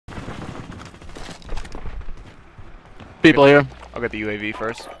People here. I'll get the UAV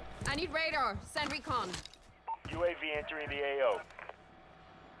first. I need radar. Send recon. UAV entering the AO.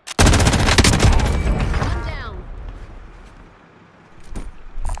 One down.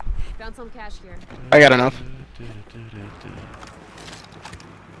 Found some cash here. I got enough.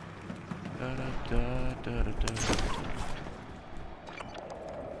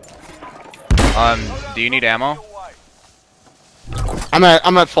 Do you need ammo? I'm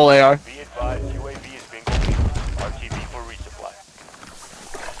at full AR. Be advised, UAV is being cleared. RTV for resupply.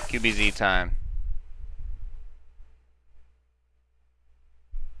 QBZ time.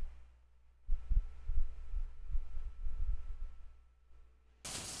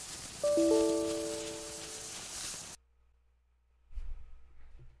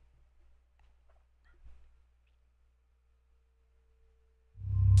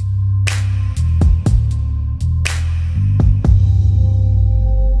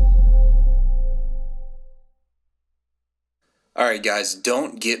 Alright guys,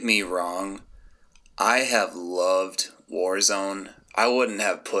 don't get me wrong, I have loved Warzone. I wouldn't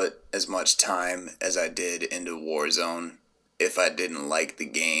have put as much time as I did into Warzone if I didn't like the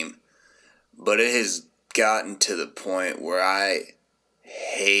game. But it has gotten to the point where I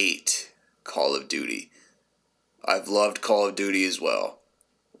hate Call of Duty. I've loved Call of Duty as well.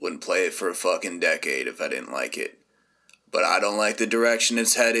 Wouldn't play it for a fucking decade if I didn't like it. But I don't like the direction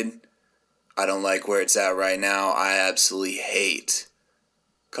it's headed. I don't like where it's at right now. I absolutely hate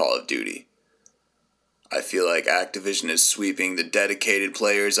Call of Duty. I feel like Activision is sweeping the dedicated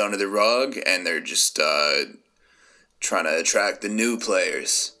players under the rug, and they're just trying to attract the new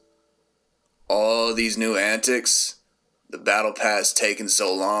players. All these new antics, the battle pass taking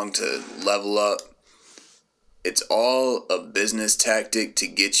so long to level up, it's all a business tactic to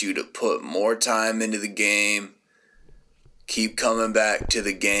get you to put more time into the game, keep coming back to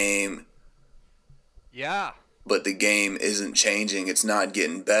the game. Yeah. But the game isn't changing. It's not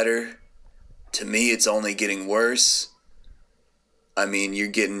getting better. To me, it's only getting worse. I mean, you're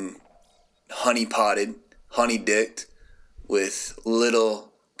getting honey-potted, honey-dicked with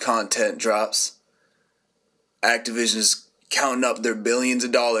little content drops. Activision's counting up their billions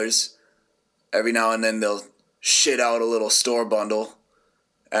of dollars. Every now and then they'll shit out a little store bundle,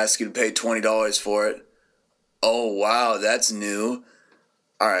 ask you to pay $20 for it. Oh, wow, that's new.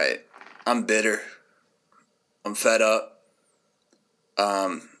 Alright, I'm bitter. I'm fed up.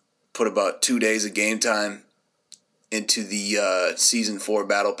 Put about 2 days of game time into the Season 4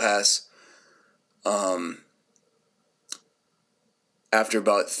 Battle Pass. After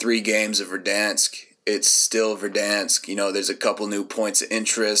about 3 games of Verdansk, it's still Verdansk. You know, there's a couple new points of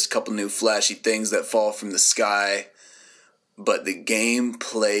interest, couple new flashy things that fall from the sky. But the game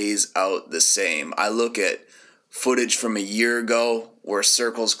plays out the same. I look at footage from a year ago where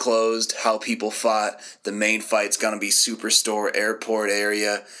circles closed, how people fought, the main fight's gonna be Superstore Airport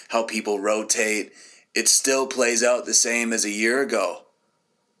area, how people rotate. It still plays out the same as a year ago.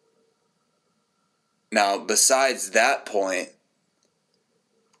 Now, besides that point,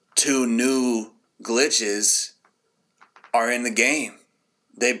 2 new glitches are in the game.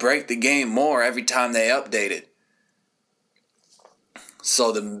 They break the game more every time they update it.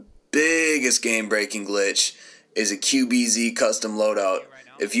 So the biggest game-breaking glitch is a QBZ custom loadout.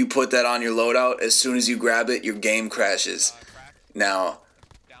 If you put that on your loadout, as soon as you grab it, your game crashes. Now,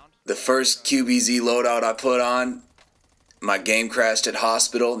 the first QBZ loadout I put on, my game crashed at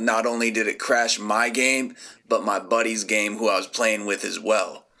hospital. Not only did it crash my game, but my buddy's game who I was playing with as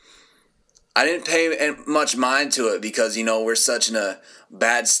well. I didn't pay much mind to it because, you know, we're such in a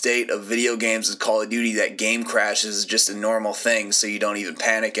bad state of video games with Call of Duty that game crashes is just a normal thing, so you don't even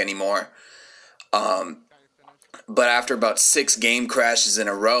panic anymore. But after about 6 game crashes in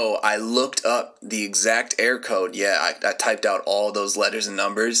a row, I looked up the exact error code. Yeah, I typed out all those letters and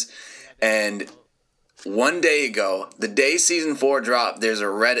numbers. And 1 day ago, the day Season 4 dropped, there's a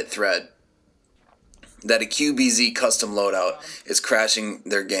Reddit thread that a QBZ custom loadout is crashing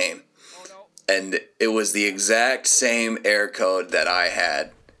their game. And it was the exact same error code that I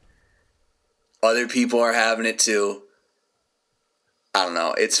had. Other people are having it too. I don't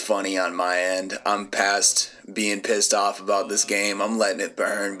know, it's funny on my end. I'm past being pissed off about this game. I'm letting it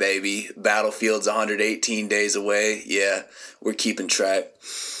burn, baby. Battlefield's 118 days away. Yeah, we're keeping track.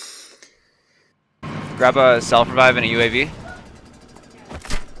 Grab a self-revive and a UAV.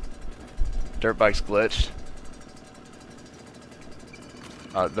 Dirt bike's glitched.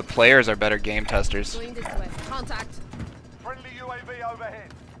 The players are better game testers. Going this way. Contact. Friendly UAV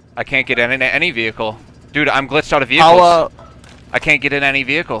overhead. I can't get in any vehicle. Dude, I'm glitched out of vehicles. I can't get in any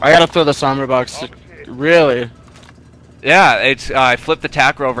vehicle. I gotta throw the armor box. Really? Yeah, it's I flipped the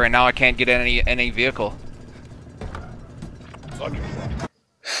tack rover and now I can't get in any vehicle.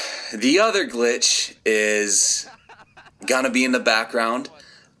 The other glitch is gonna be in the background.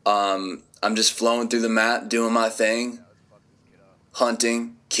 I'm just flowing through the map, doing my thing,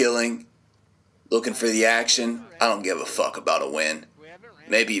 hunting, killing, looking for the action. I don't give a fuck about a win.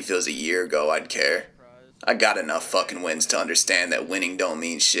 Maybe if it was a year ago, I'd care. I got enough fucking wins to understand that winning don't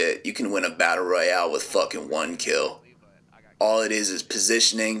mean shit. You can win a battle royale with fucking 1 kill. All it is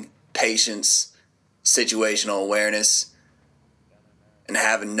positioning, patience, situational awareness, and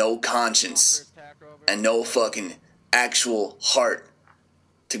having no conscience and no fucking actual heart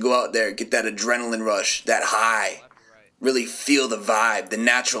to go out there, get that adrenaline rush, that high, really feel the vibe, the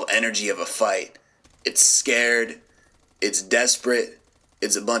natural energy of a fight. It's scared, it's desperate,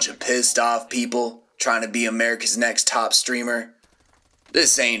 it's a bunch of pissed off people trying to be America's next top streamer.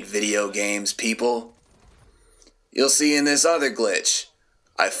 This ain't video games, people. You'll see in this other glitch,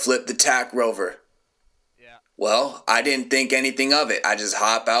 I flipped the tack rover. Well, I didn't think anything of it. I just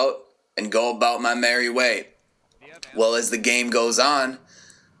hop out and go about my merry way. Well, as the game goes on,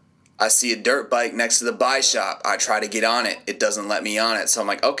 I see a dirt bike next to the buy shop. I try to get on it. It doesn't let me on it. So I'm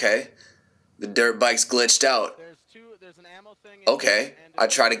like, okay, the dirt bike's glitched out. Okay, I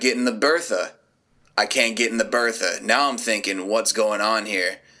try to get in the Bertha. I can't get in the Bertha. Now I'm thinking, what's going on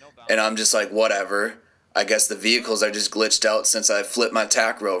here? And I'm just like, whatever. I guess the vehicles are just glitched out since I flipped my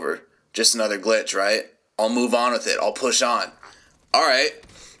tack rover. Just another glitch, right? I'll move on with it. I'll push on. Alright.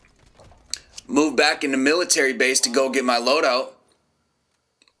 Move back into military base to go get my loadout.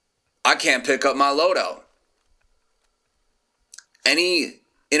 I can't pick up my loadout. Any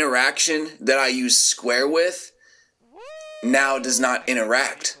interaction that I use square with now does not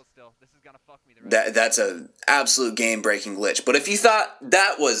interact. That's an absolute game-breaking glitch. But if you thought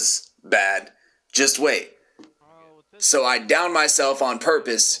that was bad, just wait. So I downed myself on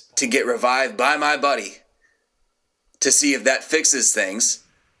purpose to get revived by my buddy to see if that fixes things,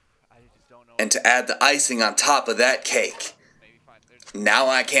 and to add the icing on top of that cake. Now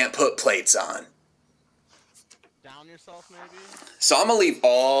I can't put plates on. So I'm going to leave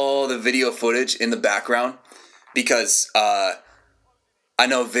all the video footage in the background because I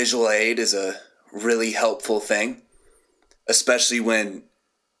know visual aid is a really helpful thing, especially when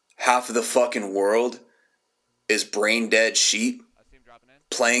half of the fucking world is brain dead sheep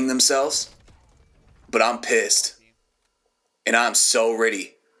playing themselves. But I'm pissed, and I'm so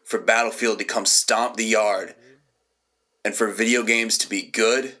ready for Battlefield to come stomp the yard, and for video games to be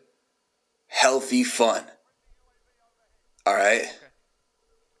good, healthy fun. Alright?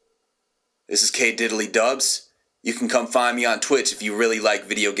 This is K Diddly Dubs. You can come find me on Twitch if you really like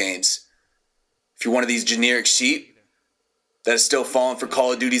video games. If you're one of these generic sheep that is still falling for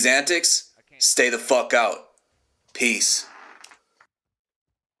Call of Duty's antics, stay the fuck out. Peace.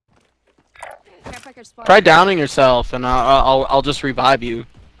 Try downing yourself, and I'll just revive you.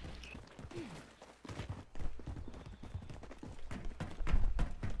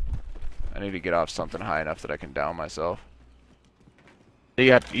 I need to get off something high enough that I can down myself. You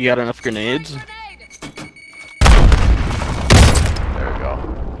got enough grenades? There we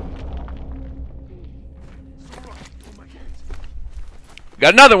go.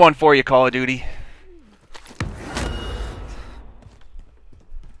 Got another one for you, Call of Duty.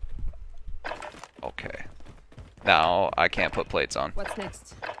 Okay. Now I can't put plates on. What's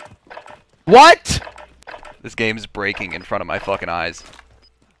next? What? This game is breaking in front of my fucking eyes.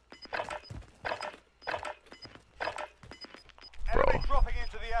 Bro.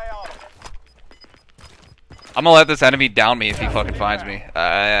 I'm gonna let this enemy down me if he fucking finds me.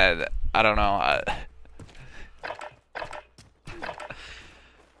 I don't know.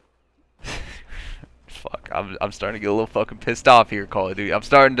 Fuck. I'm starting to get a little fucking pissed off here, Call of Duty. I'm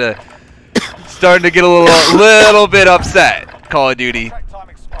starting to get a little bit upset, Call of Duty.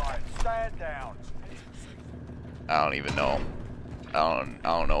 I don't even know. I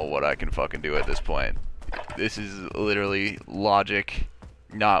don't know what I can fucking do at this point. This is literally logic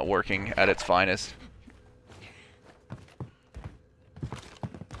not working at its finest.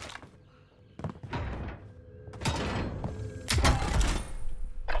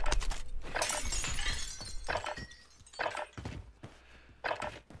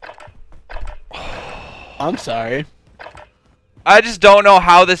 I'm sorry. I just don't know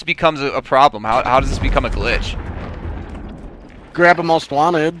how this becomes a problem. How does this become a glitch? Grab a most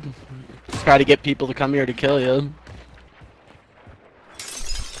wanted. Try to get people to come here to kill you.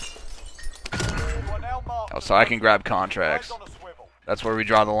 Oh, so I can grab contracts. That's where we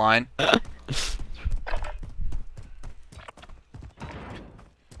draw the line.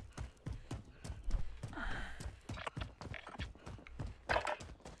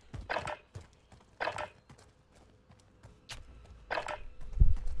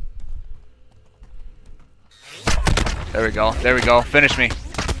 There we go. There we go. Finish me.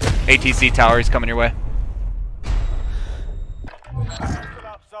 ATC tower, he's coming your way. Listen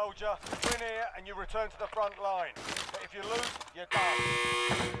up, soldier. Win here and you return to the front line. But if you lose, you're done.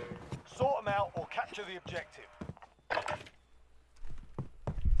 Sort them out or capture the objective.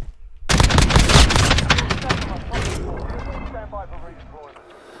 Stand by for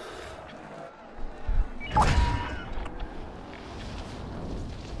redeployment.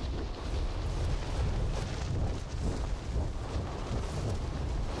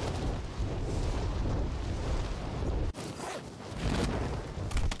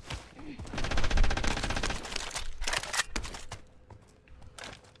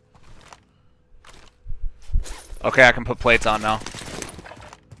 Okay, I can put plates on now.